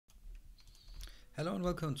Hello and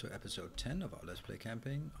welcome to episode 10 of our Let's Play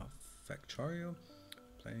campaign of Factorio,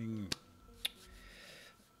 playing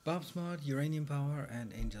Bob's Mod, Uranium Power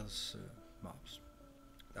and Angel's mobs.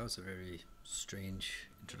 That was a very strange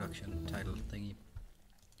introduction title thingy.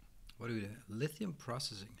 What do we do? Lithium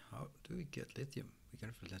processing. How do we get lithium? We get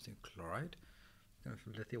it from lithium chloride, we get it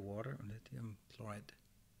from lithium water and lithium chloride.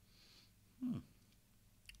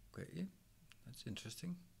 Okay, that's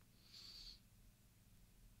interesting.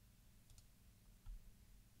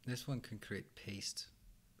 This one can create paste,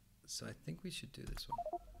 so I think we should do this one.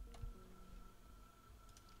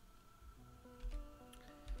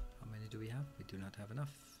 How many do we have? We do not have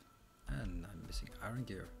enough. And I'm missing iron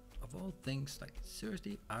gear. Of all things, like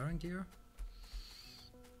seriously, iron gear?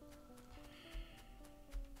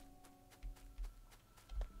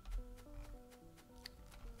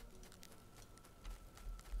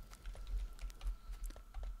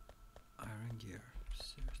 Iron gear,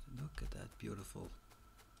 seriously, look at that beautiful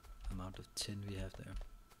amount of tin we have there.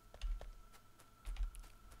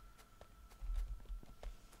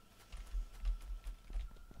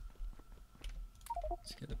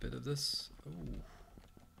 Let's get a bit of this. Oh,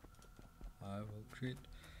 I will create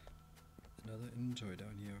another inventory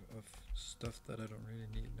down here of stuff that I don't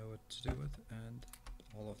really know what to do with, and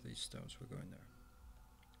all of these stones will go in there.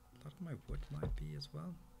 A lot of my wood might be as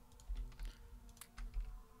well.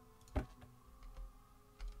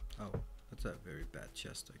 Oh, that's a very bad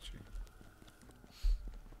chest actually.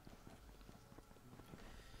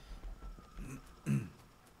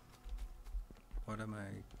 What am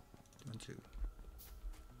I going to?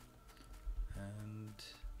 And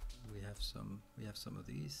we have some of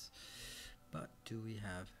these, but do we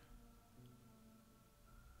have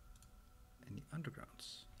any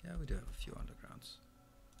undergrounds? Yeah, we do have a few undergrounds.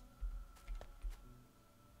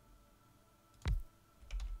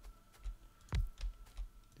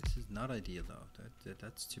 This is not ideal though.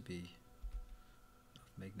 That's to be,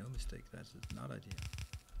 make no mistake, that is not ideal.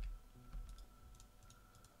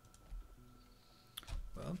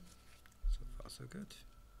 Well, so far so good.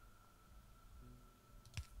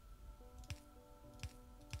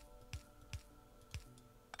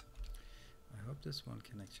 I hope this one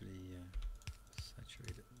can actually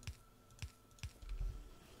saturate it.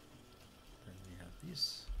 Then we have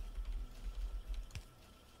these.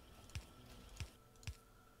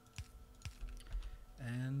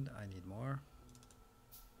 And I need more.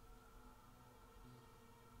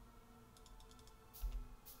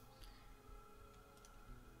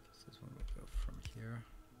 This one will go from here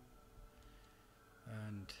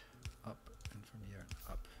and up, and from here and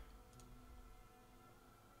up.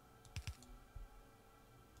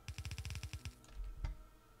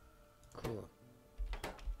 Cool.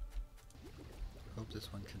 Hope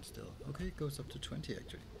this one can still. Okay, it goes up to 20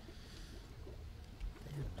 actually.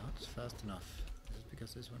 They are not fast enough. This is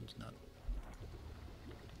because this one's not.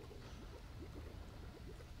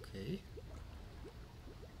 Okay.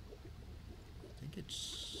 I think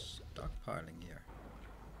it's stockpiling here.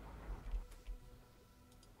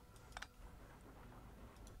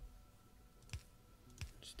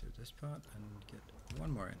 Let's do this part and get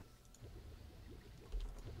one more in.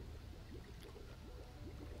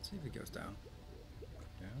 Let's see if it goes down.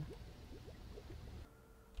 Yeah.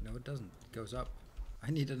 No, it doesn't. It goes up. I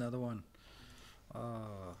need another one.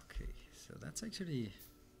 Oh, okay, so that's actually.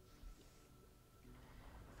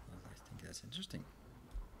 Well, I think that's interesting.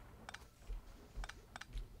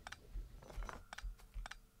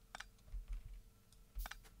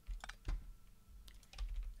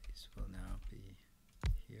 These will now be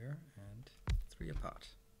here and 3 apart.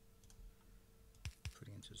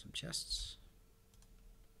 Putting into some chests.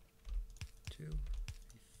 2, 3,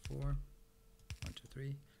 4. 1, 2,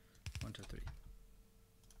 3. 1, 2, 3.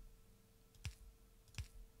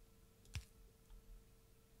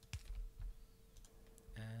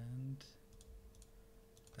 And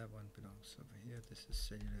that one belongs over here. This is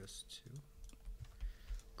cellulose 2.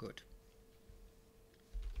 Good.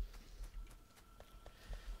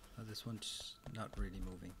 Now this one's not really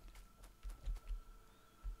moving.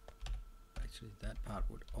 Actually, that part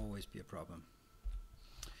would always be a problem.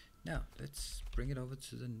 Now, let's bring it over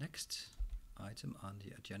to the next item on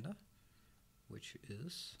the agenda, which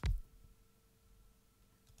is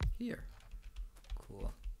here.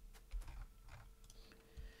 Cool.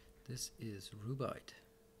 This is rubite.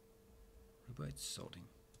 Rubite sorting.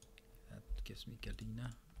 That gives me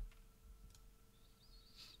galena.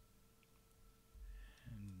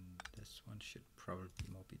 And this one should probably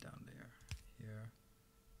more be down there. Here.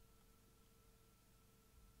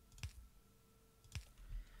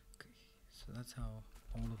 Okay, so that's how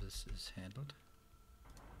all of this is handled.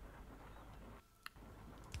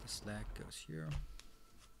 slag goes here.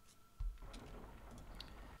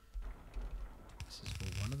 This is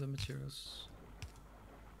for one of the materials.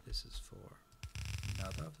 This is for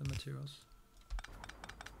another of the materials.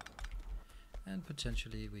 And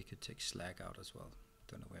potentially we could take slag out as well.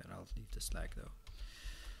 Don't know where, I'll leave the slag though.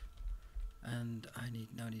 And I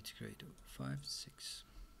now need to create 5, 6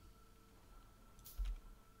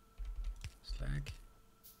 slag.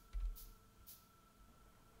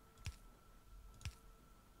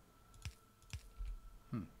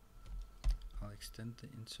 I'll extend the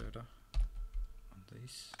inserter on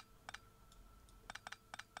these.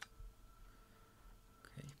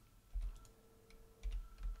 Okay.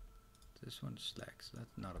 This one's slag, so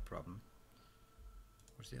that's not a problem.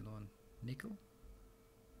 What's the other one? Nickel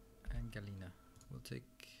and galena. We'll take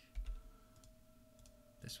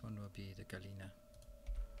this one will be the galena.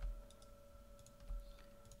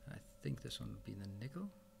 I think this one will be the nickel.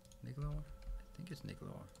 Nickel ore? I think it's nickel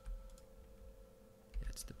ore. Yeah,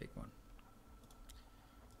 it's the big one.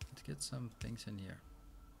 Let's get some things in here.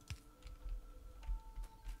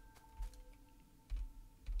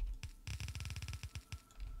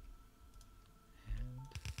 And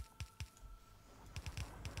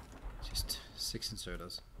just 6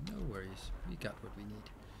 inserters. No worries, we got what we need.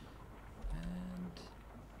 And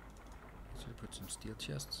actually put some steel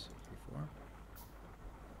chests before.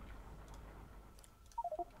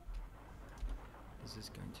 This is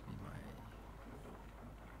going to be my...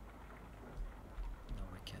 No,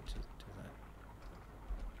 I can't just do that.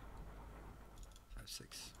 5,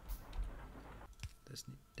 6. This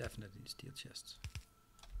definitely need steel chests.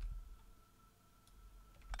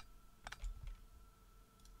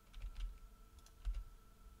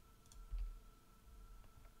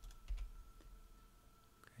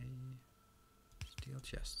 Okay, steel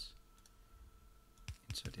chests.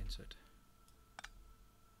 Insert, insert.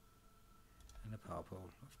 And a power pole,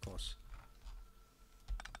 of course.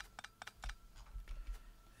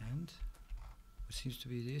 And what seems to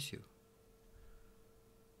be the issue?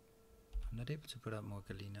 I'm not able to put out more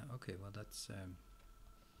galena. Okay, well that's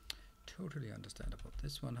totally understandable.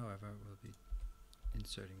 This one, however, will be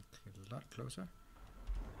inserting a lot closer.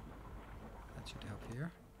 That should help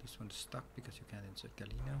here. This one's stuck because you can't insert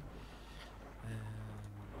galena.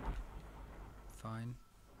 Fine,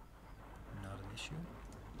 not an issue.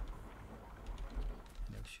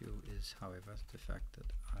 An issue is, however, the fact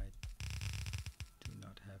that I do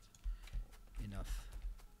not have enough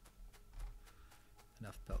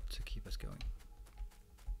belt to keep us going.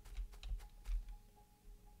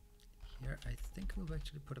 Here I think we'll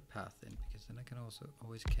actually put a path in, because then I can also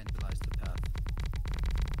always cannibalize the path.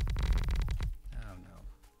 Oh no.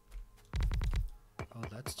 Oh,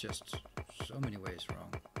 that's just so many ways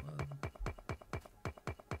wrong. Well,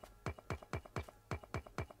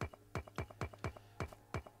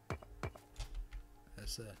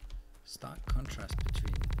 there's a stark contrast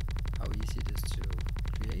between how easy it is to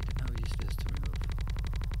create and how easy it is to remove.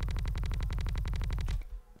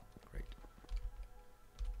 Great.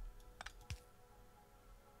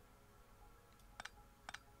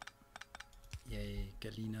 Yay,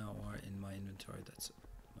 galena ore in my inventory. That's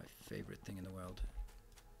my favorite thing in the world.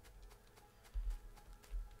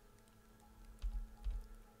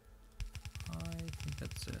 I think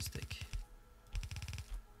that's a mistake.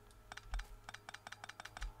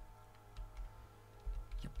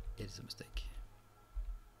 Yep, it is a mistake.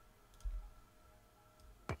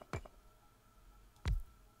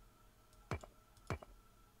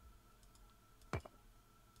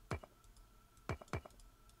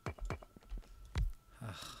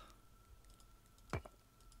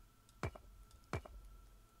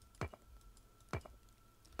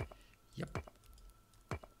 Yep.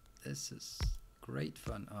 This is great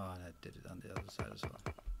fun. Oh, and I did it on the other side as well.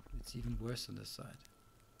 It's even worse on this side.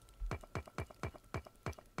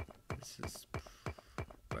 This is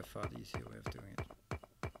by far the easier way of doing it.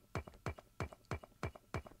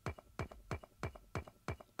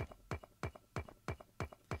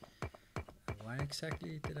 Why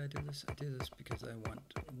exactly did I do this? I did this because I want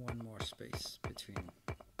one more space between.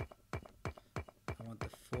 I want the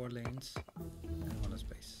 4 lanes and one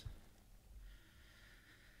space.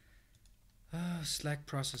 Slag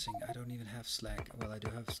processing. I don't even have slag. Well, I do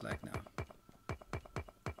have slag now.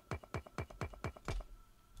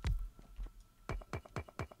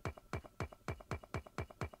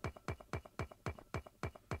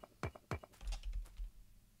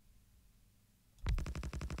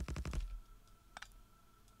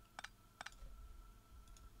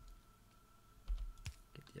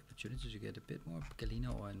 Get the opportunity to get a bit more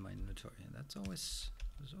galena ore in my inventory, and that's always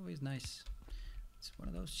nice. It's one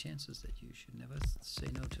of those chances that you should never say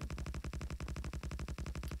no to.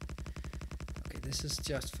 This is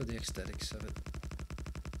just for the aesthetics of it.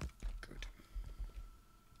 Good.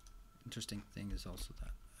 Interesting thing is also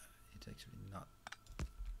that it's actually not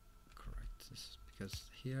correct. This is because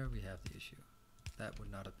here we have the issue. That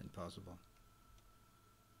would not have been possible.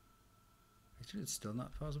 Actually, it's still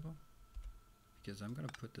not possible because I'm going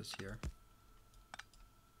to put this here.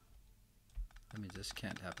 I mean, this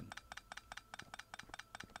can't happen.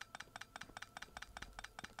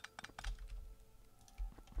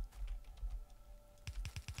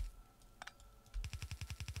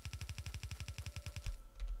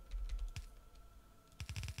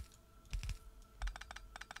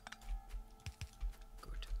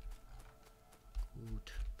 Good.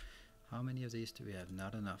 Good. How many of these do we have?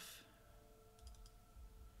 Not enough.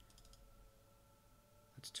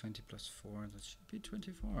 That's 20 plus 4, that should be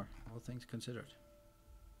 24, all things considered.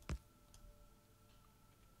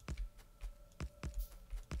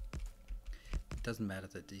 It doesn't matter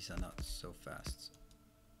that these are not so fast.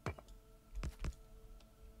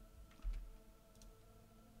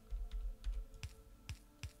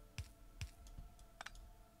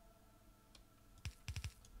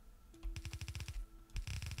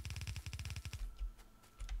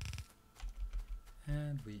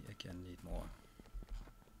 And we again need more.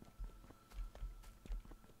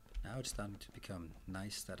 Now it's starting to become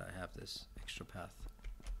nice that I have this extra path.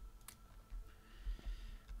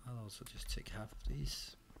 I'll also just take half of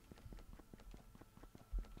these.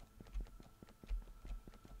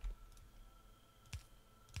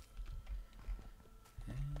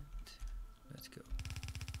 And let's go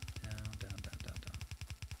down, down, down, down, down.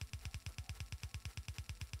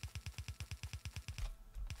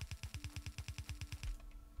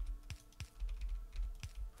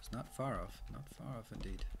 It's not far off, not far off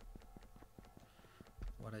indeed.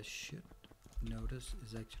 What I should notice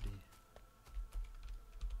is actually,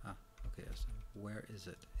 okay, so where is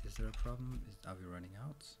it? Is there a problem? Are we running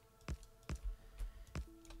out?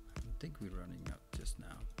 I don't think we're running out just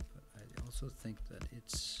now, but I also think that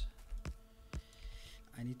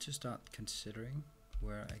I need to start considering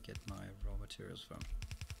where I get my raw materials from.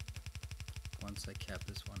 Once I cap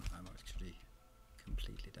this one, I'm actually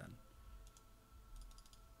completely done.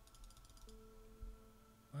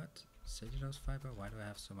 What? Cellulose fiber? Why do I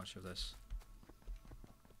have so much of this?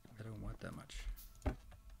 I don't want that much.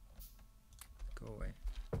 Go away.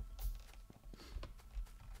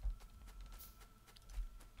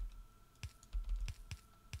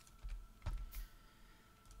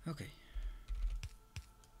 Okay.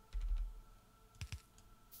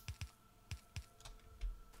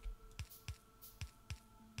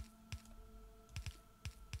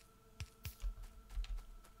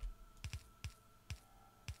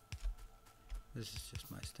 This is just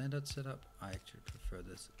my standard setup. I actually prefer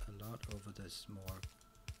this a lot over this more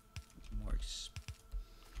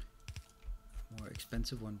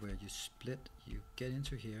expensive one where you split. You get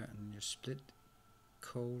into here and you split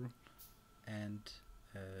coal and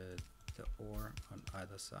the ore on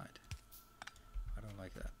either side. I don't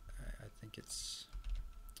like that. I think it's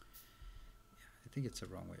a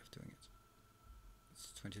wrong way of doing it.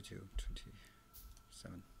 It's 22,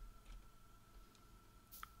 27.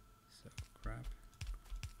 So grab.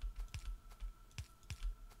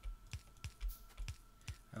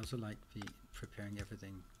 I also like preparing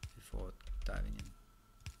everything before diving in.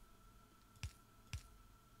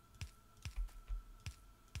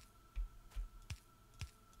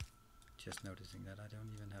 Just noticing that I don't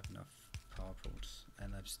even have enough power poles,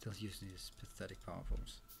 and I'm still using these pathetic power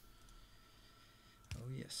poles.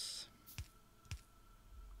 Oh yes.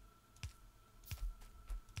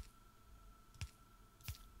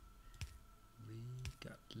 We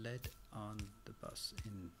got lead on the bus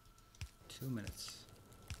in 2 minutes.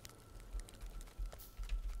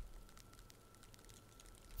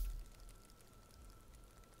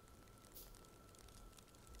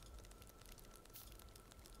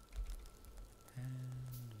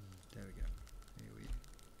 There we go. Here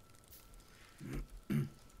we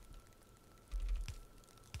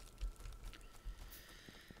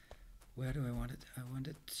Where do I want it? I want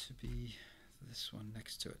it to be this one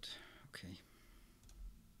next to it. Okay.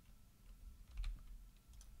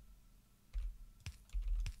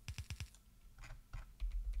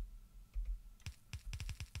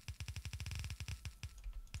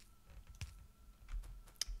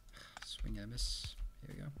 Swing and a miss.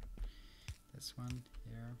 Here we go. This one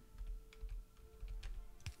here.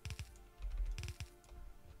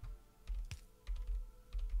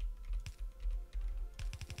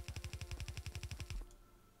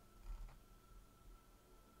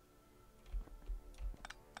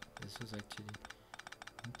 This was actually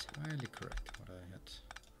entirely correct what I had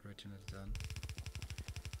originally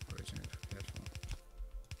prepared for.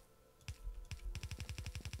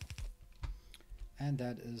 And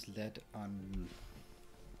that is lead on.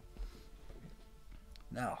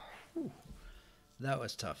 Now, whew, that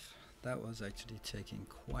was tough. That was actually taking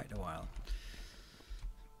quite a while.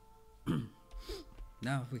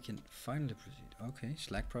 Now we can finally proceed. Okay,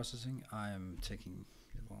 slag processing. I am taking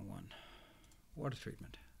the wrong one. Water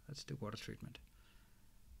treatment. Let's do water treatment.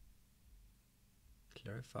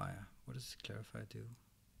 Clarifier. What does clarifier do?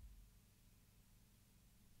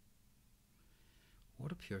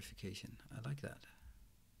 Water purification. I like that.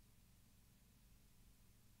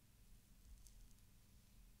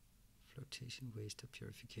 Flotation, waste, or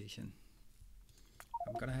purification.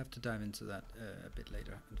 I'm gonna have to dive into that a bit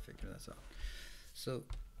later and figure that out. So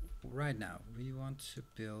right now we want to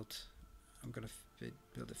build. I'm gonna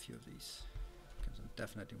build a few of these because I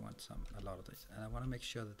definitely want a lot of these, and I want to make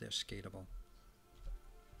sure that they're scalable.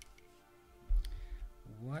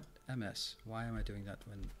 What a mess! Why am I doing that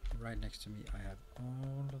when right next to me I have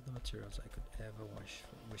all of the materials I could ever wish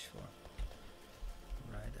for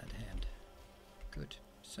right at hand? Good.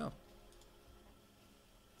 So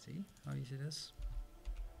see how easy it is.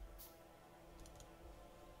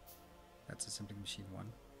 That's assembling machine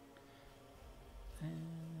 1.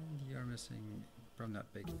 And you're missing from that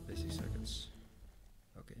basic circuits.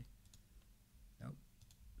 Okay. Nope.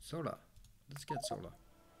 Solar. Let's get solar.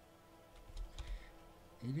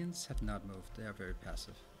 Aliens have not moved. They are very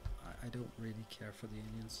passive. I don't really care for the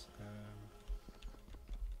aliens.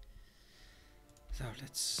 So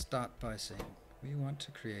let's start by saying we want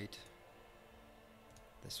to create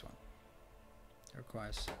this one. It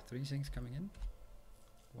requires 3 things coming in.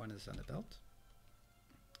 One is on the belt,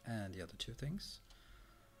 and the other 2 things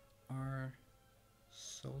are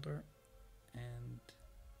solder and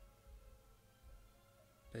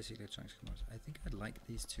basic electronics components. I think I'd like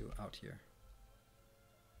these 2 out here.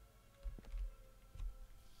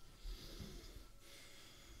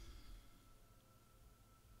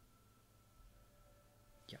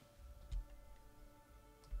 Yeah.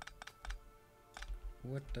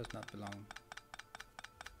 Wood does not belong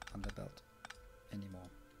on the belt anymore.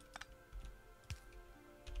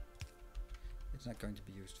 It's not going to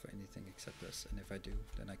be used for anything except this, and if I do,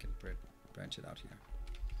 then I can branch it out here.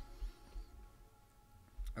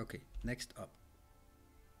 Okay, next up.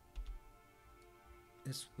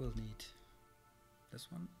 This will need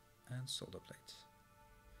this one and solder plates.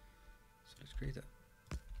 So let's create it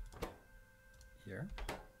here,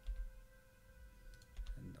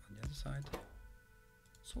 and on the other side,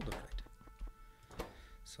 solder plate.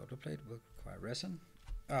 Solder plate will require resin.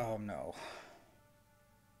 Oh no.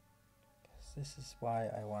 This is why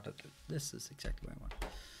I wanted it. This is exactly what I want.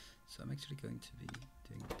 So I'm actually going to be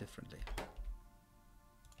doing it differently.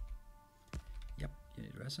 Yep, you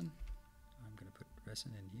need resin. I'm going to put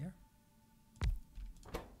resin in here.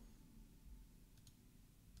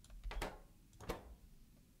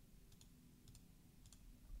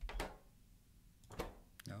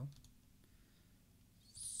 No.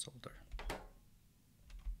 Solder.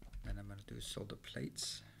 Then I'm going to do solder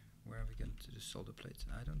plates. Where are we going to do solder plates?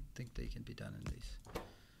 I don't think they can be done in these.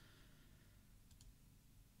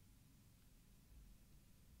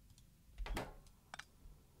 But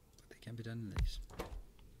they can be done in these.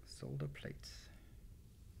 Solder plates.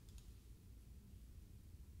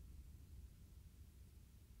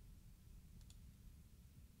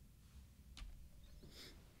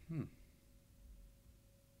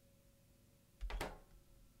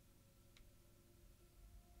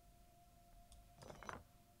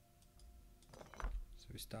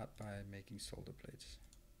 We start by making solder plates.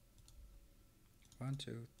 1,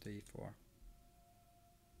 2, 3, 4.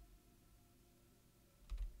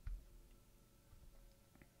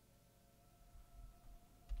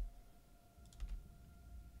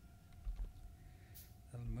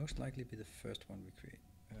 That'll most likely be the first one we create.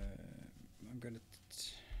 I'm gonna.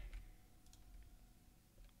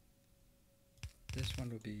 This one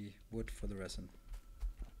will be wood for the resin.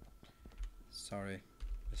 Sorry,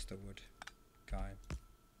 Mr. Wood guy.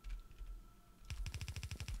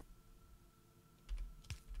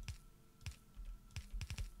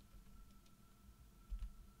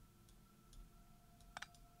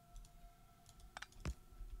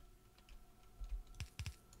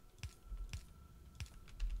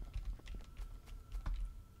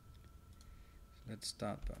 Let's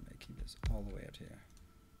start by making this all the way out here.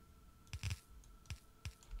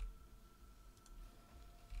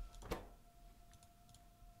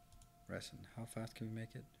 Resin. How fast can we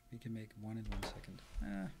make it? We can make 1 in 1 second.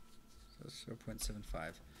 So 0.75.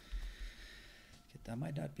 Okay, that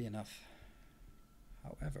might not be enough.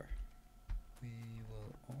 However, we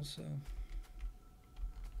will also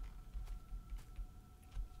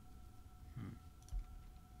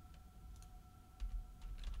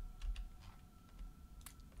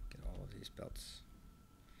these belts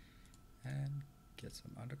and get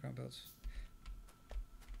some underground belts.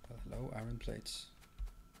 Well, hello, iron plates.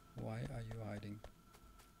 Why are you hiding?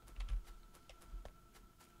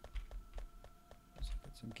 Let's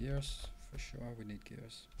get some gears. For sure, we need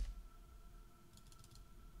gears.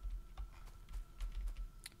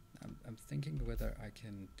 I'm thinking whether I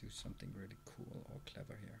can do something really cool or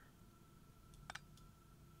clever here.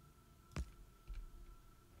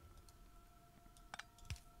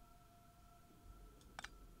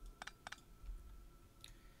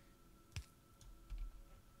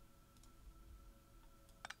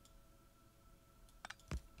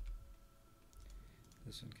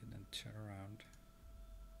 This one can then turn around.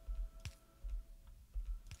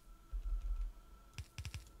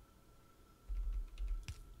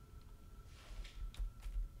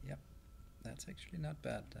 Yep, that's actually not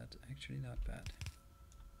bad. That's actually not bad.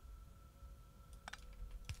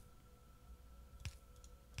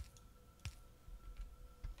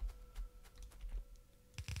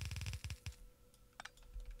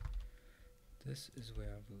 This is where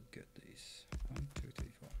we'll get these. 1, 2, 3,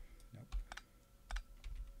 4. Nope.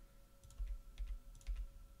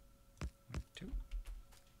 1, 2.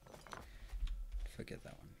 Forget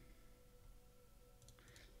that one.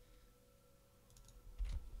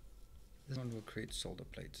 This one will create solder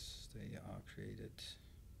plates. They are created.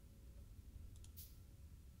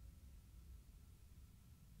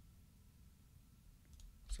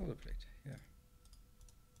 Solder plate, yeah.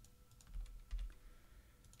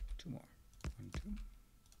 2 more. 1, 2.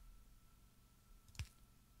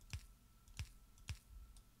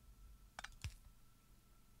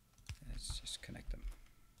 Let's just connect them.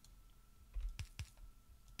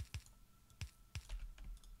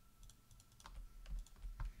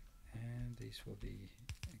 And these will be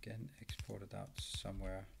again exported out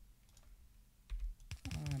somewhere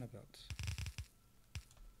on a belt.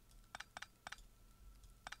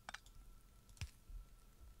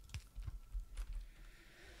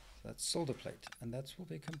 That's solder plate, and that will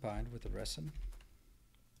be combined with the resin,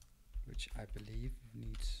 which I believe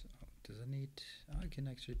needs. Oh, does it need? Oh, it can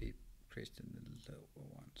actually be placed in the lower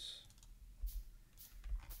ones.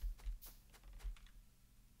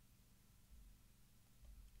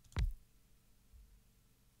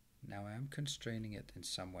 Now I am constraining it in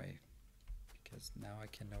some way, because now I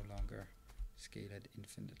can no longer scale it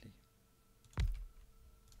infinitely.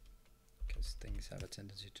 Because things have a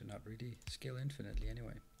tendency to not really scale infinitely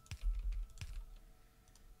anyway.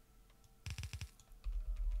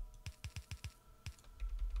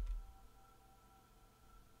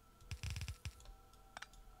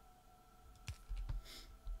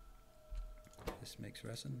 This makes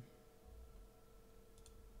resin.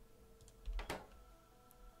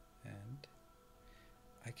 And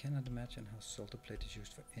I cannot imagine how solder plate is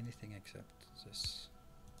used for anything except this.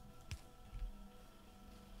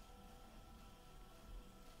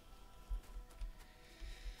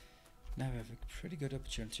 Now we have a pretty good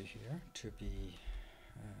opportunity here to be,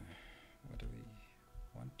 what do we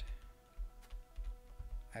want?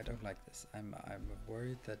 I don't like this. I'm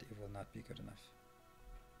worried that it will not be good enough.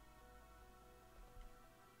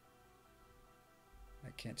 I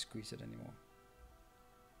can't squeeze it anymore.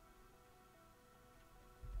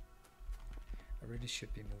 I really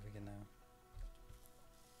should be moving it now.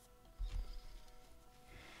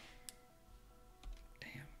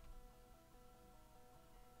 Damn.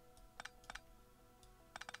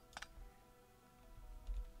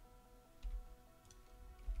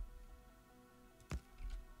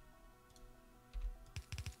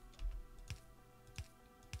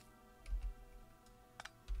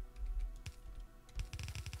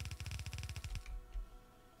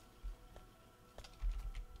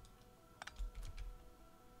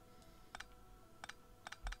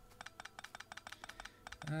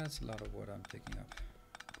 That's a lot of wood I'm picking up.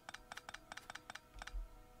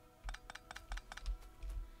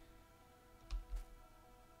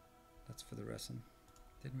 That's for the resin.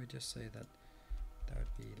 Didn't we just say that that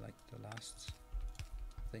would be like the last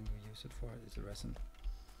thing we use it for is the resin?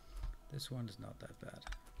 This one is not that bad.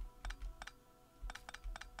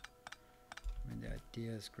 I mean, the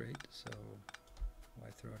idea is great, so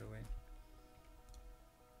why throw it away?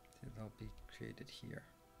 It'll be created here.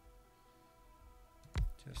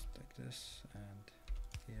 Just like this, and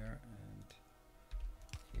here, and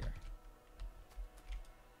here.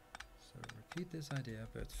 So repeat this idea,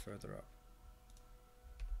 but further up.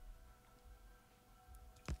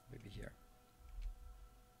 Maybe here.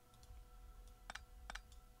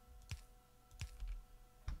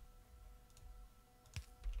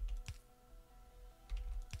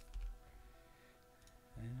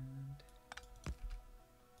 And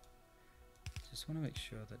Just want to make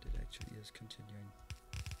sure that it actually is continuing.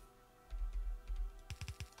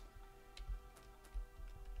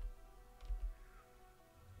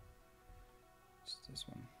 It's this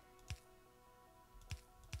one.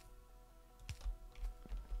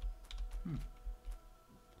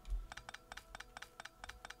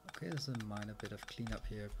 Okay, there's a minor bit of cleanup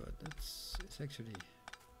here, but it's actually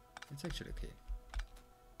okay.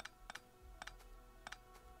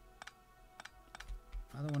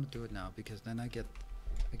 I don't want to do it now because then I get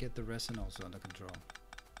the resin also under control.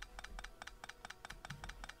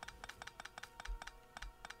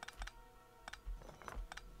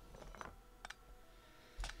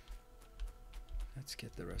 Let's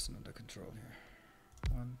get the resin under control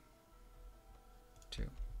here. 1, 2.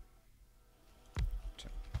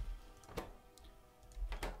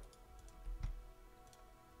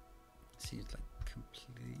 Seems like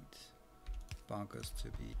complete bonkers to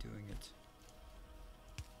be doing it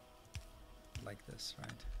like this,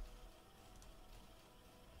 right?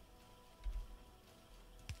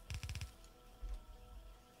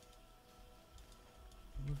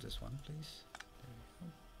 Move this one, please. There we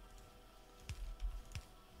go.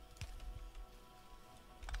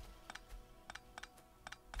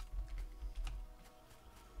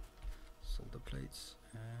 Solder plates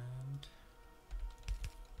and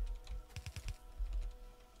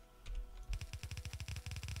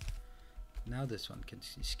now this one can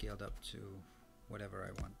be scaled up to whatever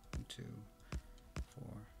I want. 1, 2, 4,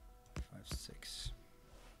 5, 6.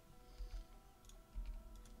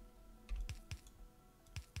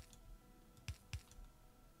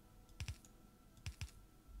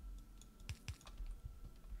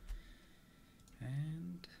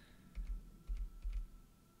 And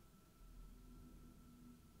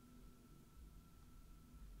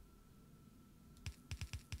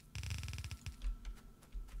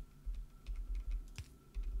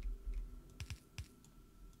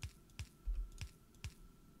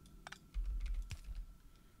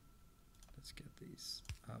let's get these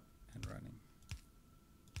up and running.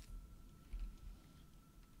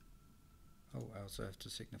 Oh, I also have to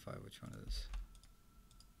signify which one it is.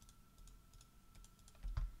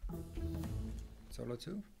 Solar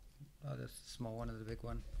 2? Oh, that's the small one and the big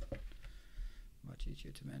one. Much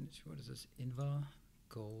easier to manage. What is this? Invar,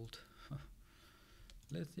 gold,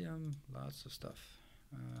 lithium, lots of stuff.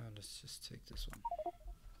 Let's just take this one.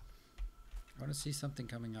 I want to see something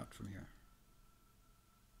coming out from here.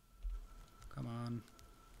 Come on,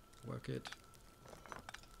 work it.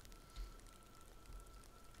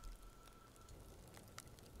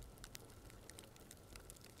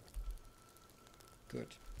 Good,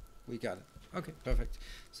 we got it. Okay, perfect.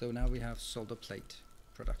 So now we have solder plate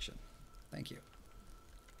production. Thank you.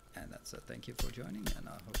 And that's it. Thank you for joining, and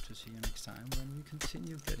I hope to see you next time when we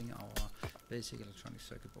continue getting our basic electronic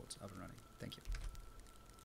circuit boards up and running. Thank you.